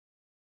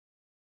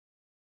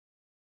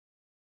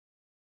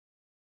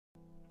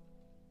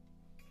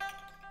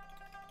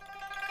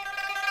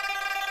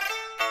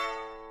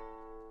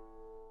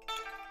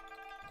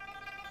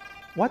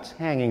What's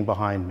hanging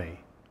behind me?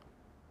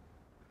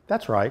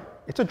 That's right,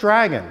 it's a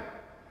dragon.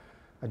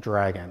 A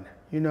dragon.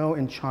 You know,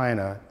 in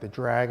China, the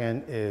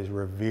dragon is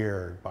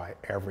revered by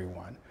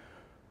everyone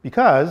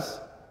because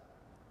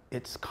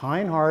it's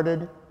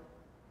kind-hearted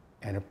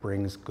and it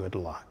brings good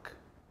luck.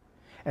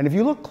 And if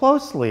you look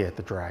closely at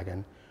the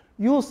dragon,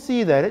 you'll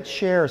see that it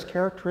shares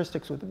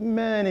characteristics with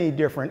many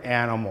different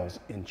animals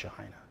in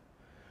China.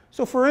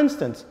 So for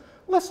instance,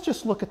 let's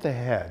just look at the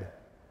head.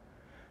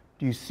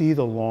 Do you see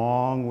the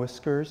long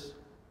whiskers?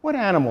 What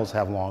animals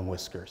have long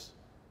whiskers?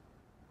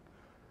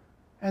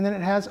 And then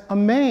it has a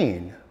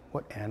mane.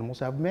 What animals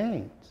have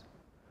manes?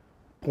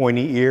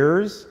 Pointy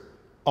ears,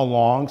 a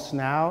long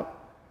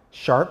snout,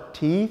 sharp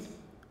teeth,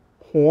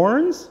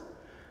 horns.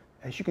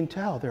 As you can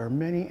tell, there are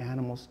many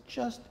animals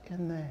just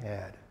in the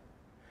head.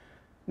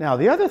 Now,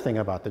 the other thing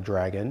about the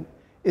dragon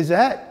is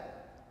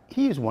that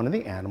he is one of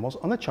the animals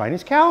on the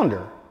Chinese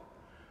calendar.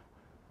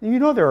 You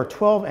know there are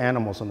 12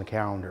 animals on the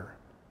calendar,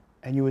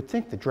 and you would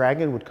think the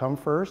dragon would come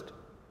first,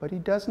 but he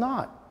does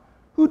not.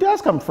 Who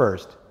does come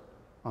first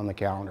on the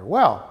calendar?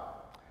 Well,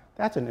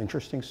 that's an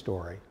interesting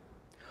story.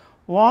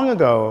 Long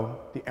ago,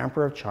 the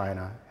Emperor of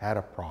China had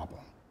a problem.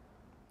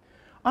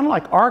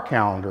 Unlike our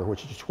calendar,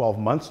 which is 12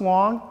 months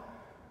long,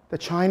 the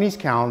Chinese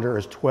calendar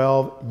is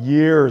 12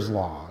 years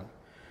long.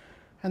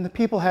 And the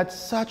people had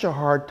such a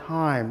hard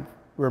time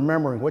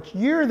remembering which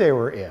year they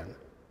were in.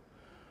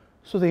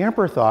 So the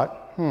emperor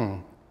thought,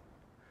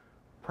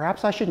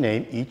 perhaps I should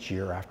name each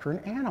year after an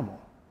animal.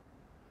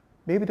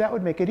 Maybe that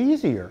would make it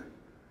easier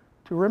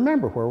to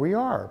remember where we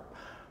are.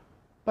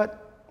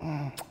 But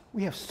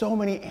we have so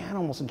many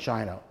animals in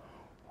China.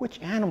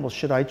 Which animals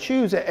should I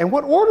choose, and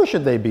what order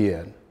should they be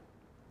in?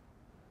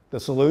 The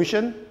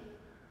solution?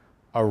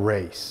 A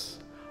race.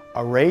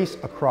 A race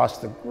across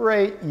the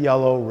great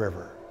Yellow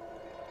River.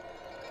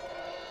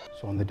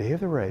 So on the day of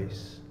the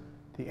race,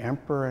 the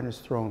emperor and his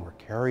throne were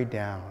carried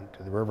down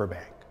to the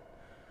riverbank.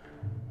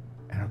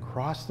 And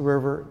across the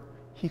river,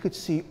 he could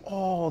see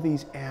all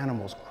these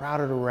animals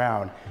crowded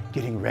around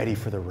getting ready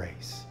for the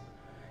race.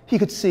 He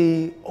could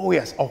see, oh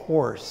yes, a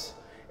horse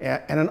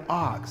and an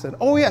ox, and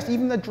oh yes,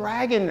 even the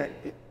dragon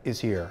is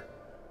here.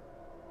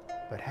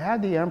 But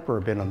had the emperor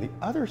been on the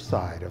other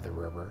side of the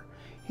river,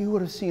 he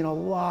would have seen a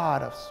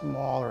lot of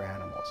smaller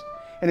animals.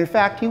 And in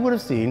fact, he would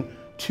have seen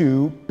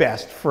two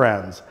best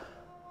friends,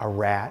 a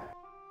rat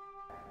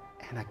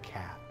and a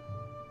cat.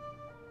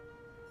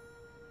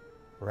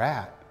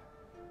 Rat.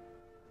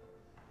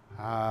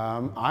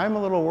 I'm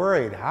a little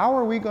worried. How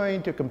are we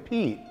going to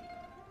compete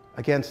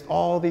against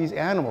all these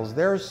animals?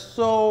 They're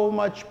so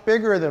much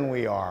bigger than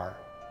we are.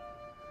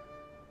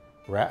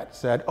 Rat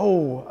said,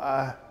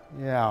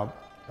 yeah,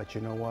 but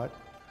you know what?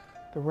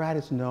 The rat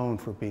is known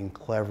for being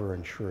clever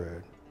and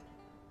shrewd.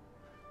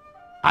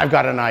 I've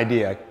got an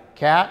idea.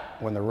 Cat,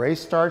 when the race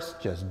starts,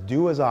 just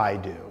do as I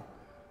do.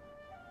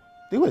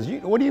 Do as you,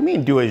 what do you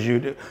mean, do as you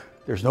do?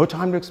 There's no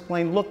time to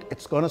explain. Look,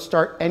 it's going to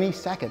start any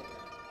second.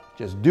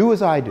 Just do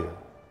as I do.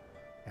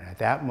 And at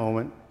that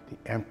moment,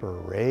 the emperor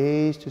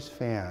raised his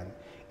fan,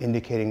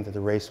 indicating that the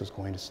race was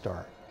going to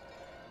start.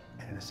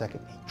 And in a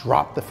second, he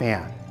dropped the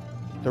fan.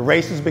 The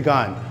race has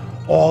begun.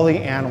 All the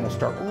animals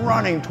start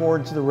running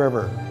towards the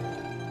river.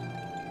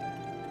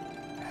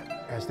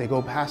 As they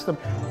go past them,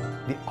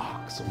 the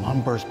ox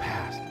lumbers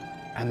past.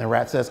 And the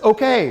rat says,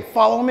 okay,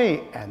 follow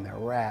me. And the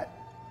rat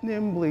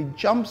nimbly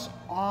jumps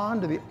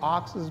onto the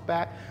ox's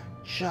back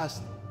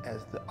just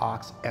as the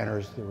ox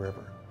enters the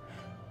river.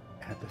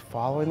 And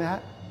following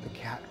that, the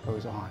cat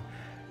goes on.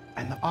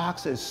 And the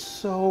ox is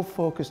so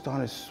focused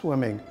on his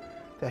swimming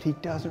that he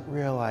doesn't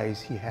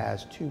realize he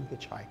has two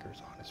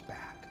hitchhikers on his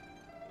back.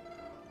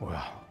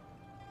 Well,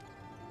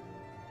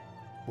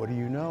 what do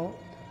you know?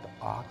 That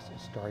the ox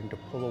is starting to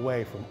pull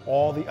away from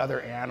all the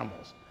other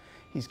animals.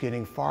 He's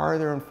getting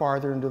farther and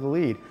farther into the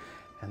lead.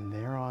 And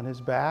there on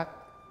his back,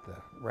 the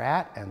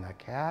rat and the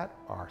cat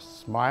are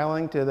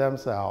smiling to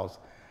themselves,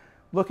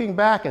 looking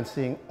back and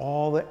seeing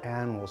all the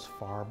animals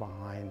far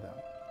behind them.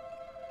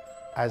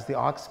 As the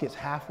ox gets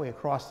halfway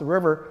across the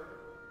river,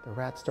 the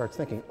rat starts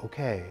thinking,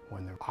 okay,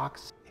 when the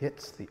ox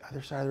hits the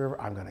other side of the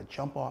river, I'm going to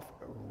jump off,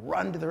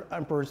 run to the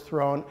emperor's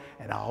throne,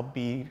 and I'll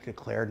be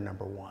declared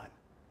number one.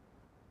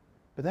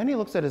 But then he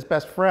looks at his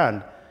best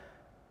friend,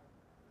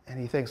 and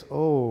he thinks,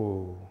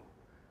 oh,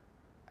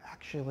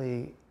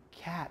 actually,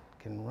 Cat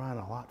can run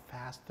a lot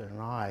faster than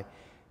I.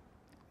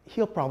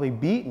 He'll probably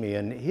beat me,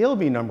 and he'll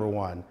be number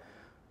one.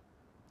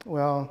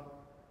 Well,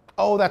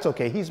 oh, that's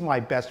okay. He's my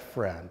best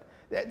friend.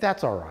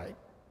 That's all right.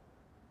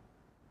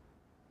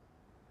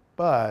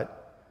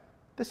 But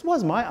this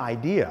was my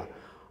idea.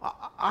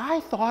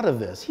 I thought of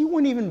this. He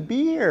wouldn't even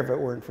be here if it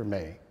weren't for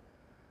me.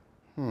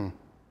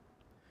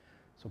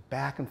 So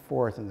back and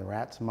forth in the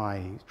rat's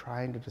mind, he's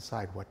trying to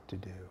decide what to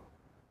do.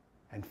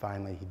 And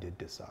finally, he did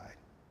decide.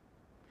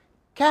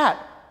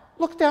 Cat,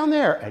 look down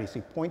there. And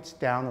he points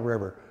down the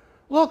river.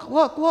 Look,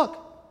 look,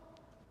 look.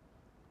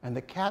 And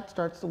the cat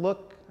starts to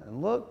look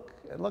and look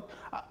and look.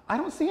 I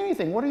don't see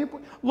anything. What are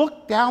you,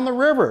 look down the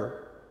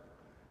river.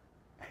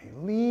 And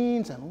he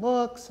leans and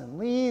looks and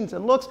leans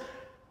and looks.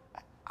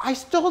 I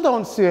still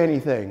don't see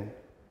anything.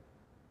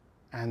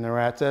 And the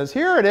rat says,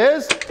 here it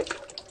is.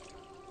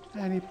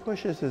 And he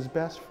pushes his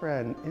best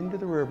friend into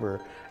the river,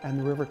 and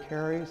the river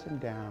carries him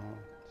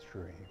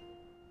downstream.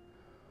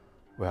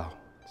 Well,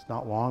 it's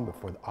not long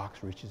before the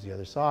ox reaches the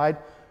other side.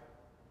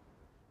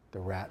 The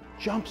rat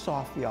jumps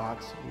off the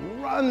ox,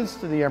 runs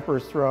to the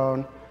emperor's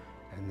throne,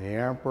 and the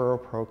emperor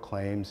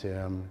proclaims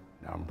him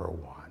number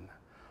 1,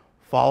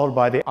 followed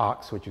by the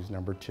ox, which is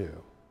number 2.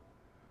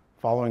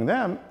 Following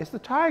them is the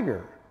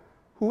tiger,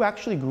 who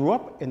actually grew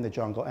up in the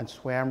jungle and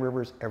swam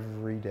rivers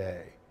every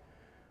day.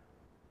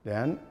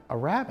 Then a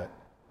rabbit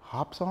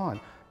hops on,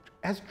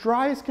 as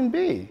dry as can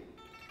be.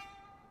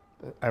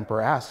 The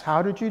emperor asks,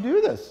 how did you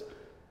do this?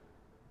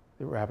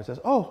 The rabbit says,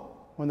 oh,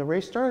 when the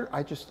race started,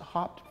 I just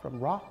hopped from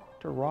rock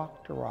to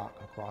rock to rock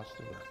across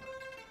the river.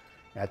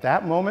 At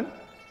that moment,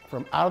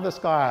 from out of the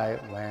sky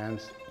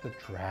lands the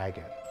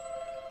dragon.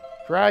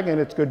 Dragon,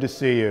 it's good to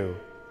see you.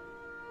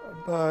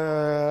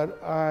 But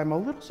I'm a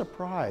little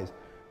surprised.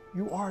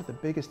 You are the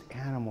biggest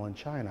animal in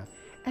China,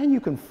 and you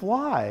can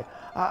fly.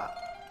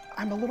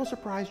 I'm a little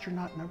surprised you're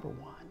not number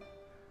 1.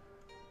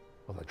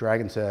 Well, the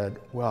dragon said,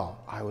 well,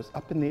 I was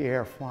up in the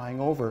air flying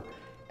over,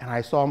 and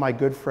I saw my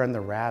good friend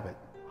the rabbit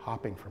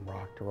hopping from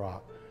rock to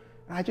rock.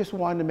 And I just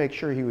wanted to make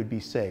sure he would be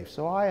safe,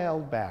 so I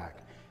held back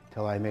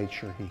till I made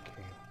sure he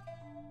came.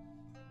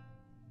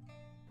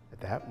 At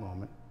that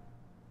moment,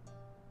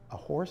 a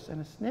horse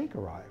and a snake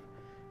arrived,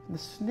 and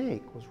the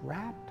snake was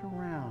wrapped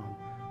around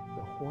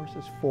the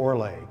horse's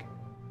foreleg.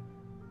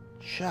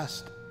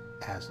 Just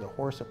as the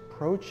horse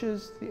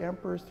approaches the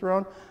emperor's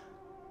throne,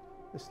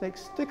 the snake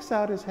sticks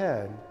out his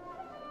head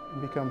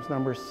and becomes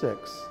number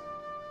 6,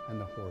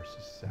 and the horse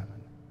is 7.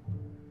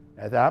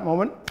 At that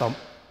moment, thump,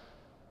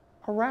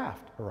 a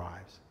raft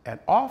arrives, and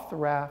off the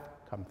raft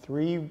come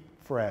 3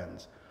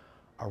 friends,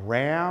 a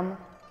ram,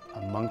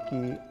 a monkey,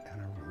 and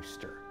a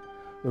rooster.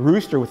 The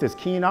rooster, with his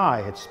keen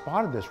eye, had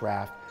spotted this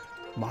raft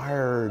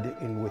mired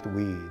in with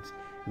weeds,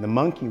 and the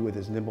monkey, with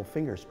his nimble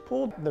fingers,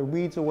 pulled the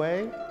weeds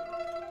away,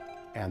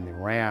 and the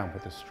ram,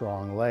 with his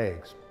strong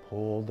legs,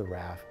 pulled the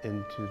raft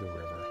into the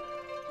river.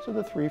 So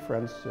the 3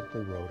 friends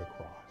simply rowed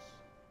across.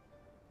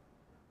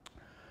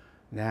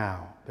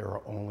 Now, there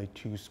are only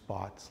 2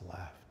 spots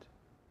left,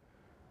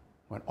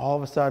 when all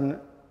of a sudden,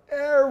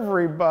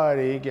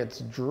 everybody gets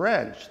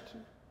drenched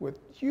with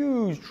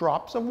huge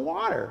drops of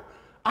water.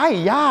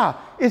 Ay-ya!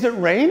 Is it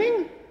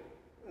raining?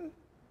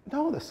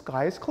 No, the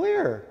sky is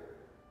clear.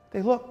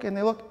 They look and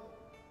they look,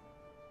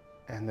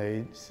 and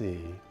they see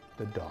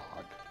the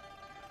dog.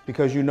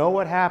 Because you know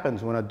what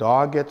happens when a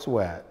dog gets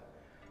wet.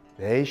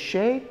 They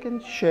shake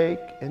and shake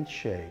and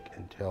shake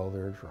until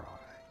they're dry.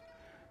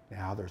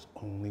 Now there's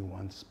only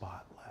 1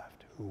 spot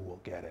left. Who will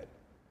get it?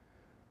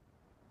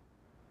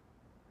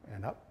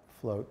 And up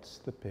floats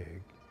the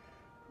pig,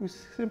 who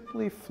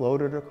simply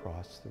floated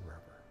across the river.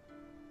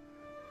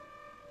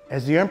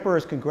 As the emperor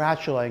is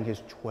congratulating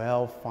his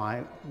 12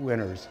 fine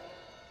winners,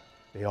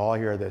 they all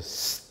hear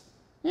this,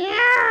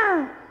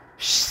 meow,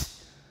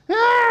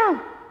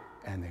 meow,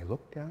 and they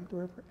look down at the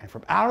river, and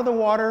from out of the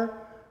water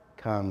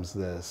comes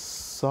this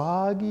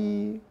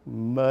soggy,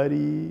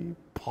 muddy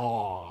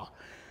paw.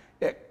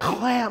 It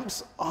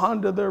clamps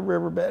onto the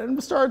riverbed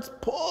and starts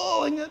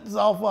pulling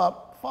itself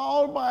up,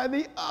 followed by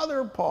the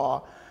other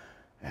paw,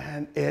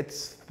 and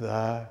it's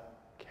the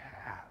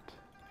cat.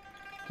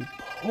 He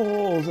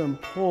pulls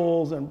and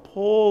pulls and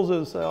pulls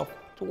himself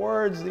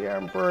towards the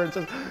emperor and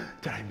says,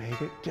 did I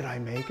make it? Did I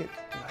make it?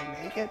 Did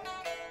I make it?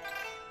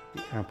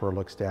 The emperor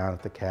looks down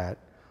at the cat.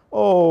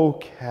 Oh,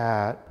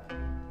 cat,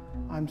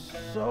 I'm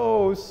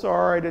so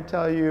sorry to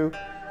tell you,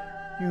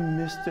 you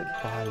missed it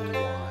by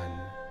 1.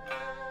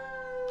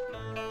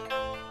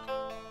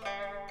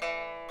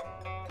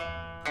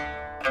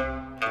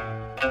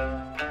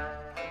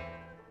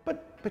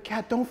 But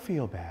cat, don't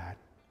feel bad,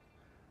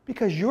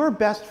 because your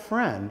best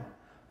friend,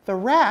 the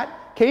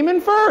rat, came in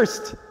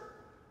first.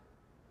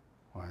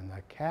 When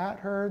the cat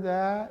heard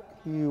that,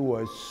 he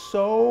was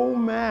so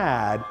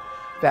mad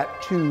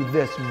that to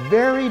this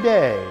very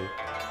day,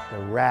 the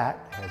rat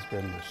has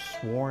been the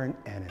sworn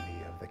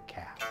enemy of the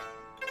cat.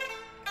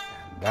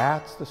 And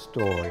that's the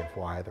story of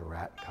why the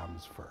rat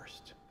comes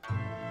first.